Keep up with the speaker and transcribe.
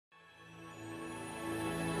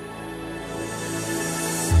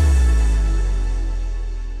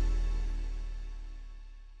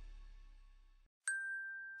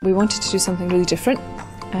We wanted to do something really different.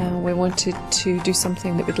 We wanted to do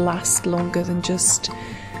something that would last longer than just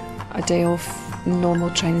a day off normal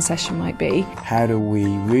training session might be. How do we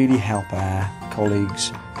really help our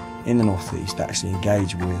colleagues in the North East actually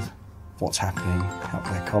engage with what's happening, help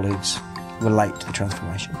their colleagues relate to the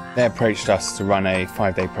transformation? They approached us to run a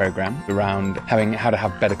 5-day programme around how to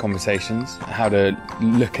have better conversations, how to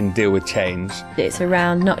look and deal with change. It's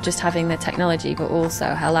around not just having the technology but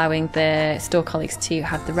also allowing the store colleagues to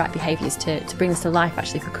have the right behaviours to bring this to life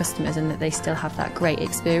actually for customers, and that they still have that great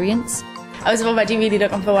experience. I was already really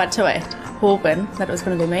looking forward to it, hoping that it was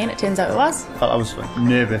going to be me, and it turns out it was. I was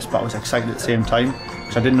nervous, but I was excited at the same time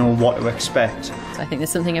because I didn't know what to expect. So I think there's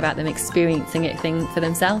something about them experiencing it for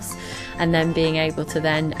themselves and then being able to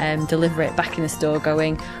then deliver it back in the store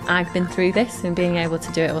going, I've been through this, and being able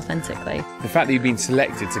to do it authentically. The fact that you've been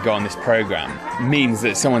selected to go on this programme means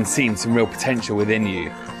that someone's seen some real potential within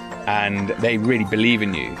you and they really believe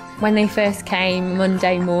in you. When they first came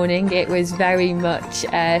Monday morning, it was very much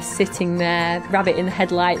sitting there, rabbit in the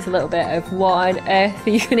headlights a little bit of what on earth are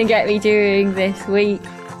you going to get me doing this week?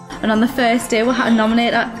 And on the first day we had a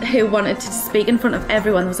nominator who wanted to speak in front of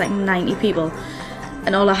everyone. There was like 90 people.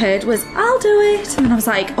 And all I heard was, I'll do it. And I was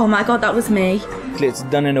like, oh my God, that was me. It's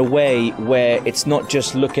done in a way where it's not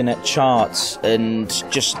just looking at charts and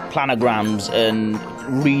just planograms and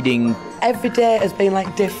reading. Every day has been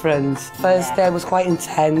like different. First day was quite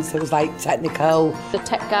intense, it was like technical. The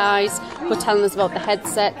tech guys were telling us about the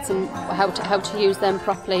headsets and how to use them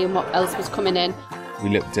properly and what else was coming in. We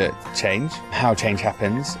looked at change, how change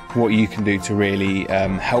happens, what you can do to really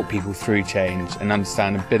help people through change and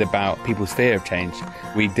understand a bit about people's fear of change.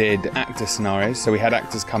 We did actor scenarios, so we had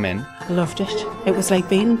actors come in. I loved it. It was like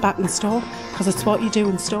being back in store, because it's what you do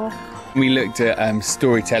in store. We looked at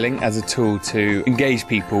storytelling as a tool to engage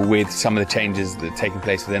people with some of the changes that are taking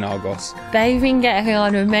place within Argos. They've been getting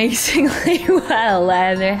on amazingly well,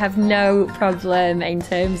 and they have no problem in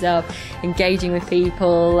terms of engaging with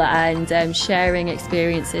people and sharing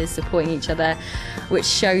experiences, supporting each other, which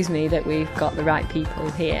shows me that we've got the right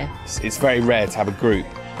people here. It's very rare to have a group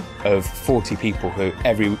of 40 people who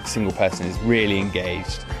every single person is really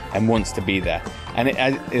engaged and wants to be there. And it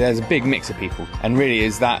has a big mix of people, and really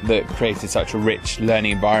is that created such a rich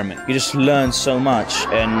learning environment. You just learn so much,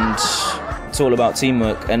 and it's all about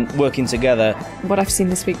teamwork and working together. What I've seen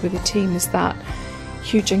this week with the team is that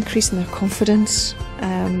huge increase in their confidence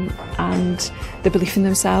and the belief in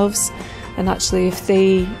themselves, and actually if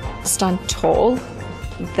they stand tall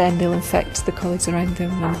then they'll infect the colleagues around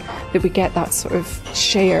them, and that we get that sort of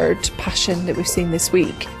shared passion that we've seen this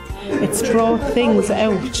week. It's brought things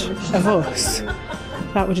out of us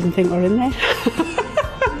that we didn't think were in there.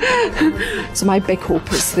 So my big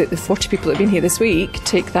hope is that the 40 people that have been here this week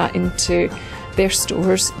take that into their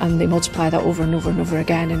stores and they multiply that over and over and over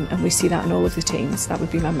again, and we see that in all of the teams. That would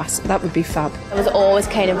be that would be fab. I was always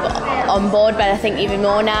kind of on board, but I think even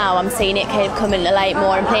more now I'm seeing it kind of come into light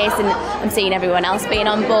more in place, and I'm seeing everyone else being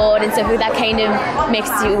on board and stuff. That kind of makes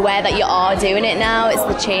you aware that you are doing it now. It's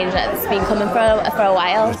the change that's been coming for a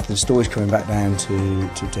while. The stories coming back down to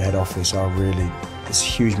head office are really, it's a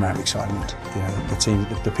huge amount of excitement. You know, the team,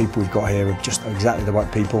 the people we've got here are just exactly the right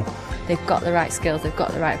people. They've got the right skills, they've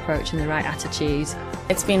got the right approach and the right attitude.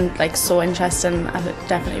 It's been like so interesting. I would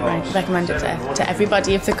definitely recommend it to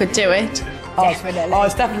everybody if they could do it. Definitely. Oh,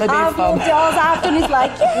 it's definitely been fun. All I've done is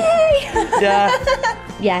like, yay! Yeah.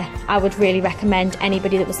 Yeah, I would really recommend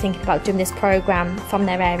anybody that was thinking about doing this programme from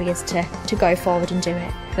their areas to go forward and do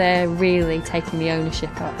it. They're really taking the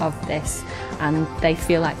ownership of this, and they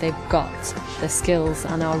feel like they've got the skills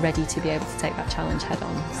and are ready to be able to take that challenge head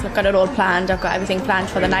on. So I've got it all planned, I've got everything planned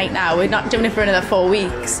for the night now. We're not doing it for another 4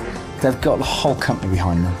 weeks. They've got the whole company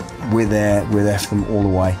behind them. We're there for them all the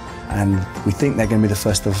way, and we think they're going to be the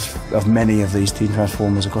first of many of these team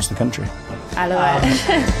transformers across the country. I love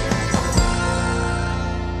it.